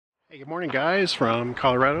Hey, good morning guys from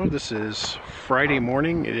Colorado. This is Friday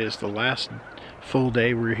morning. It is the last full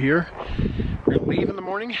day we're here. We're gonna leave in the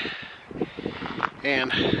morning,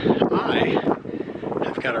 and I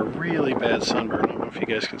have got a really bad sunburn. I don't know if you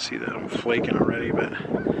guys can see that. I'm flaking already, but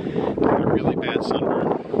I've got a really bad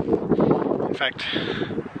sunburn. In fact,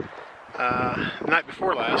 the night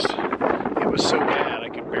before last, it was so bad I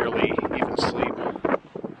could barely even sleep.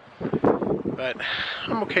 But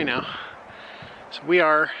I'm okay now. So we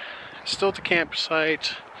are still at the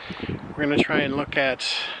campsite. We're going to try and look at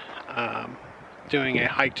doing a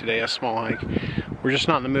hike today, a small hike. We're just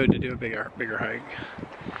not in the mood to do a bigger hike.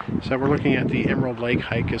 So we're looking at the Emerald Lake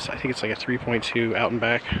hike. I think it's like a 3.2 out and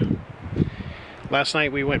back. Last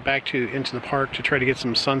night we went back into the park to try to get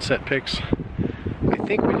some sunset pics. I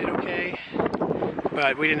think we did okay,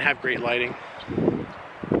 but we didn't have great lighting.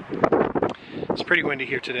 It's pretty windy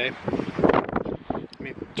here today. Let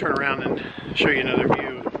me turn around and show you another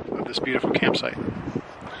view of this beautiful campsite.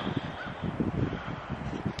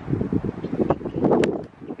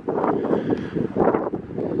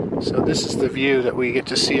 So this is the view that we get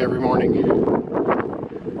to see every morning.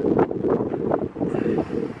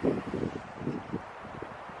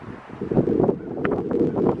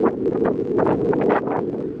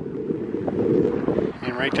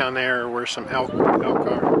 And right down there where some elk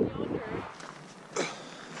are.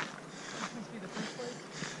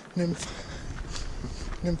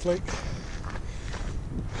 Nymph Lake.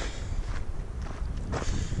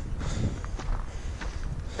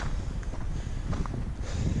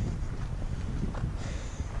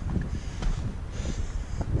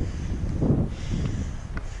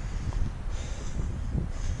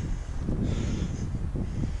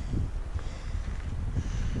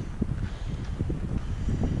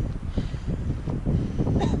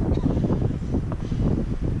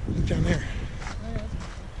 Look down there.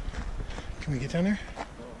 Can we get down there?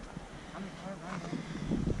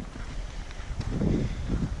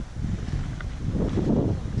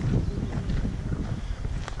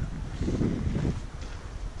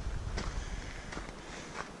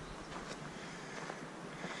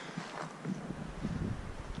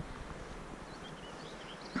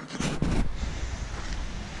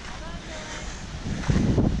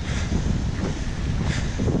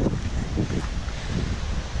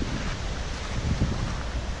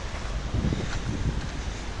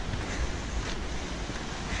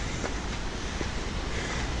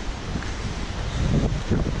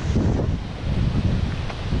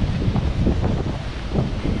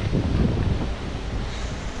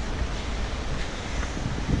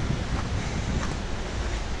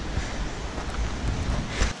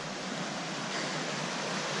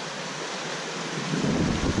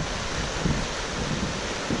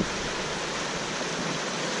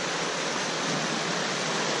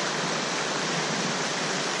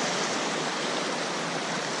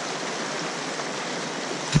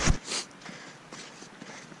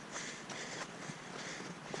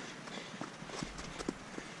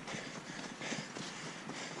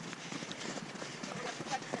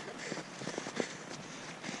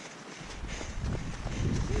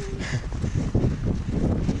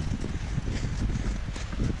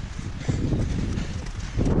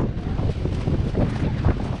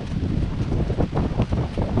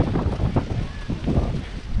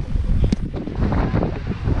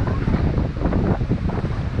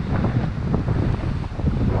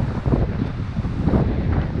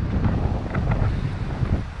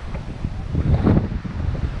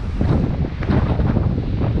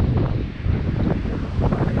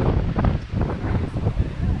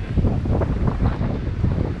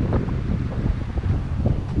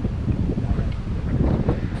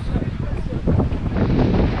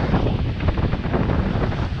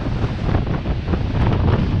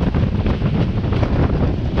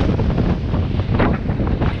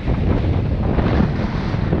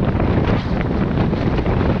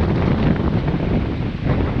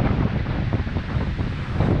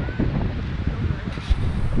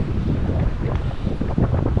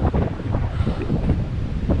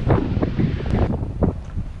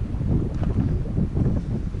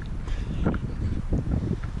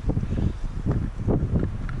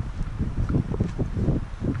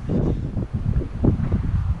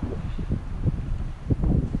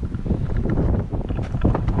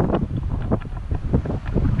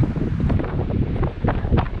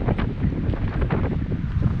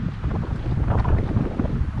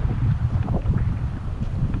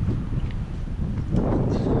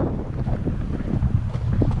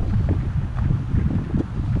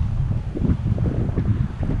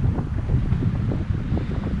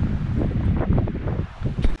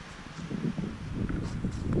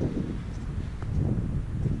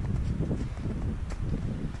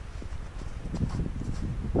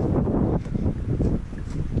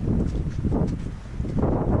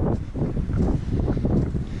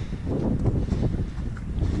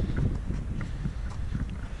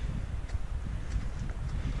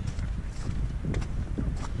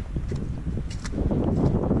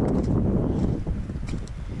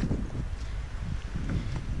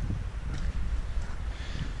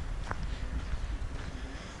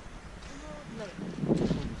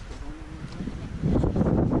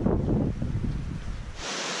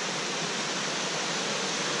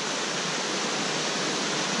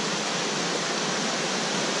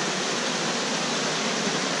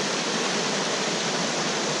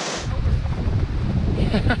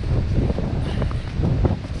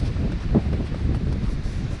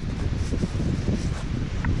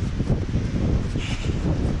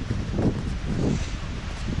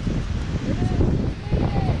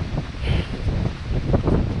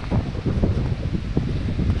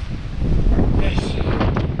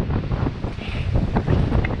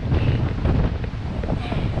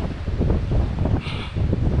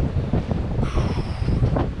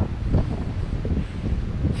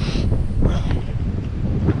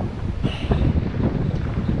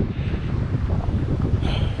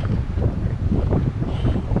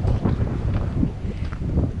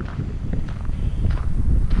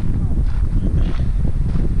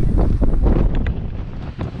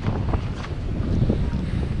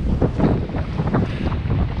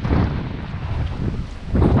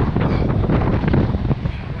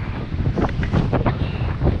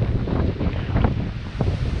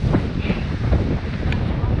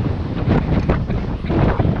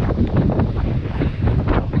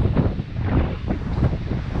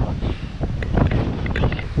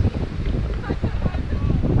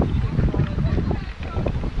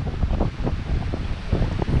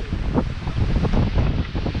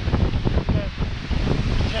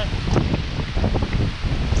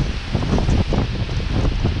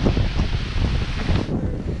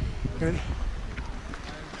 Good.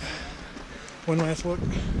 One last look.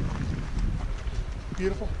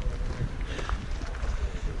 Beautiful.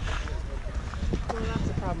 Well, that's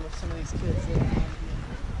the problem with some of these kids.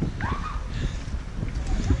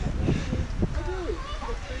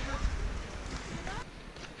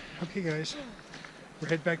 Okay guys, we're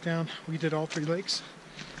heading back down. We did all 3 lakes.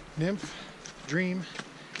 Nymph, Dream,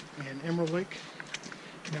 and Emerald Lake.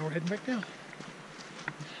 Now we're heading back down.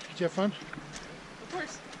 Did you have fun? Of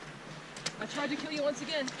course. I tried to kill you once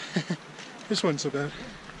again. This wasn't so bad.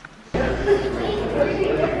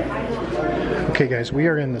 Okay guys, we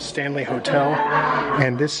are in the Stanley Hotel,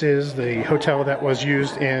 and this is the hotel that was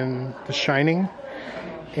used in The Shining,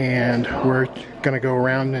 and we're gonna go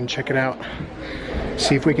around and check it out,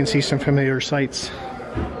 see if we can see some familiar sights.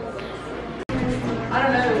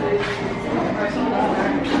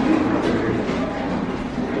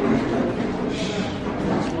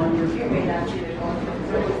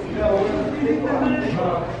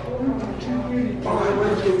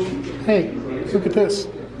 Hey, look at this.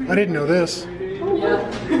 I didn't know this.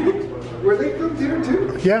 Were they filmed here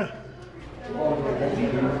too? Yeah.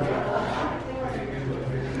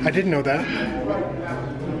 I didn't know that.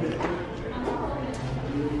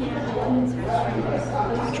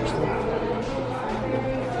 Interesting.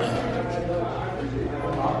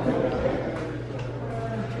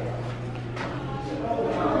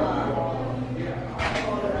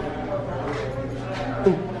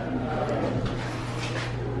 Ooh.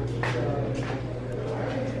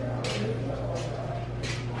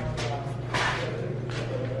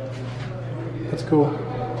 That's cool.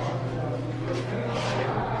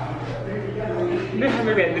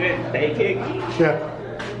 Yeah.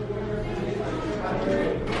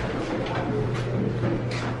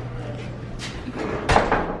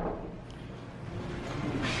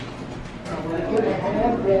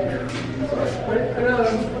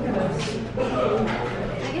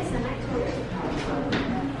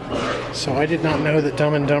 So I did not know that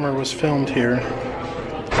Dumb and Dumber was filmed here,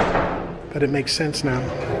 but it makes sense now.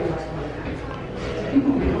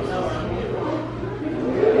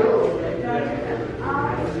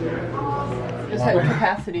 Just had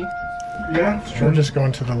capacity. Yeah, it's true. We're just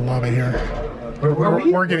going to the lobby here.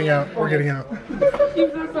 We're getting out. We're getting out. I'm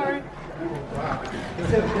so sorry.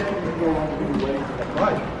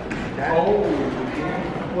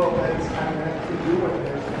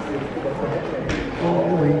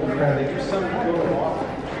 Holy crap.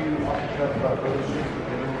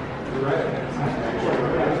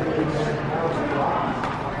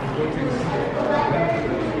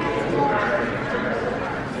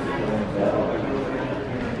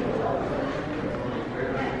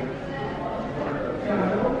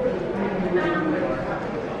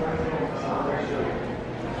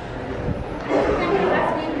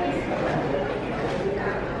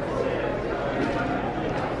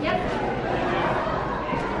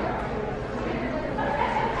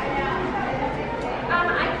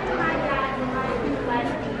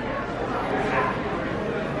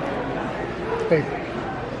 Hey,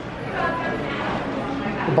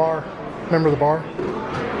 the bar. Remember the bar?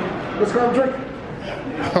 Let's grab a drink.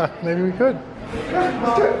 Maybe we could. Yeah,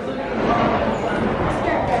 let's do it.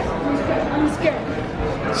 I'm scared.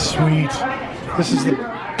 Sweet.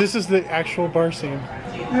 This is the actual bar scene.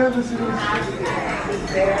 Yeah, this is.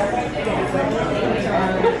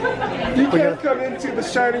 You can't come into the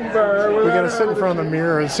Shining Bar. We gotta sit in front of the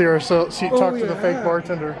mirror and see ourselves, talk to the fake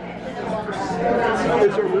bartender.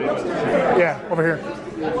 Is your room upstairs? Yeah, over here.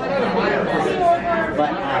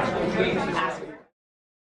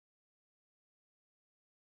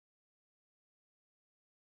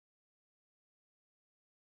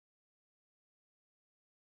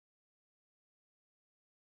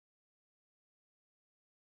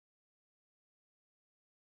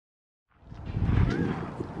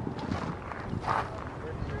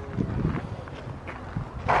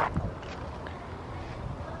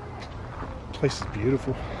 This place is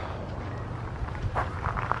beautiful.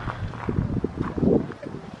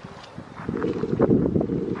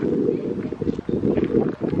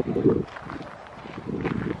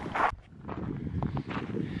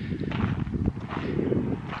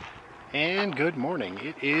 And good morning.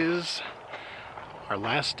 It is our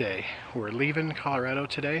last day. We're leaving Colorado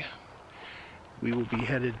today. We will be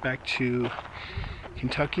headed back to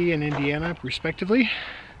Kentucky and Indiana respectively.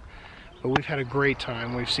 But we've had a great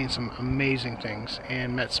time. We've seen some amazing things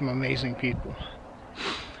and met some amazing people.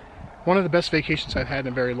 One of the best vacations I've had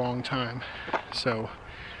in a very long time. So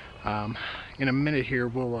in a minute here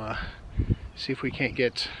we'll see if we can't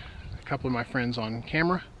get a couple of my friends on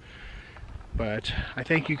camera. But I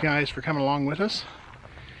thank you guys for coming along with us,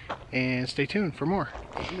 and stay tuned for more.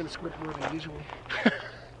 I'm gonna squint more than usual.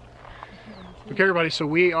 Okay everybody, so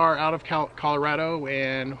we are out of Colorado,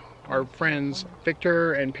 and our friends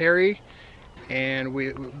Victor and Perry, and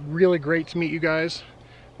really great to meet you guys,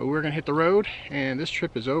 but we're gonna hit the road and this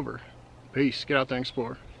trip is over. Peace. Get out there and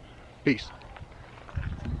explore. Peace.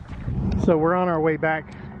 So we're on our way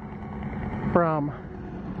back from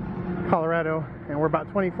Colorado, and we're about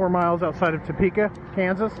 24 miles outside of Topeka,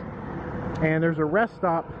 Kansas, and there's a rest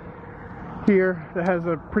stop here that has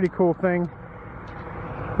a pretty cool thing.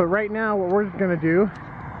 But right now what we're gonna do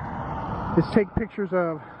is take pictures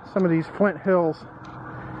of some of these Flint Hills.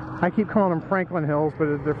 I keep calling them Franklin Hills,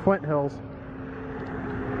 but they're Flint Hills.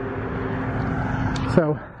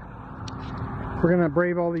 So we're gonna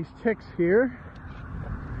brave all these ticks here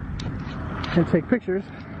and take pictures.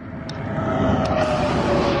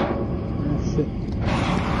 That's it.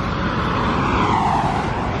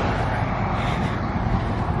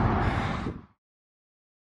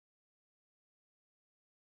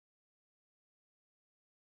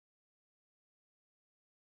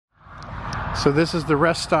 So this is the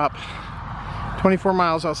rest stop, 24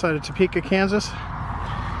 miles outside of Topeka, Kansas,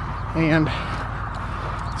 and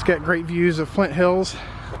it's got great views of Flint Hills.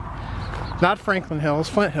 Not Franklin Hills,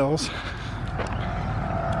 Flint Hills.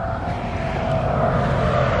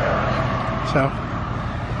 So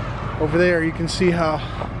over there you can see how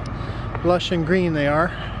lush and green they are.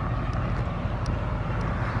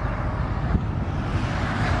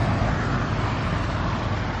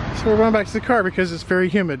 So we're going back to the car because it's very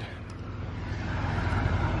humid.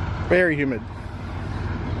 Very humid.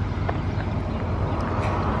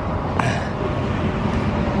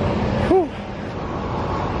 Whew.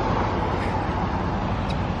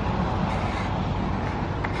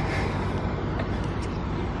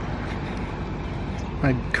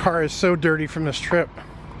 My car is so dirty from this trip.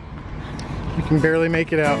 You can barely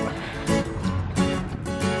make it out.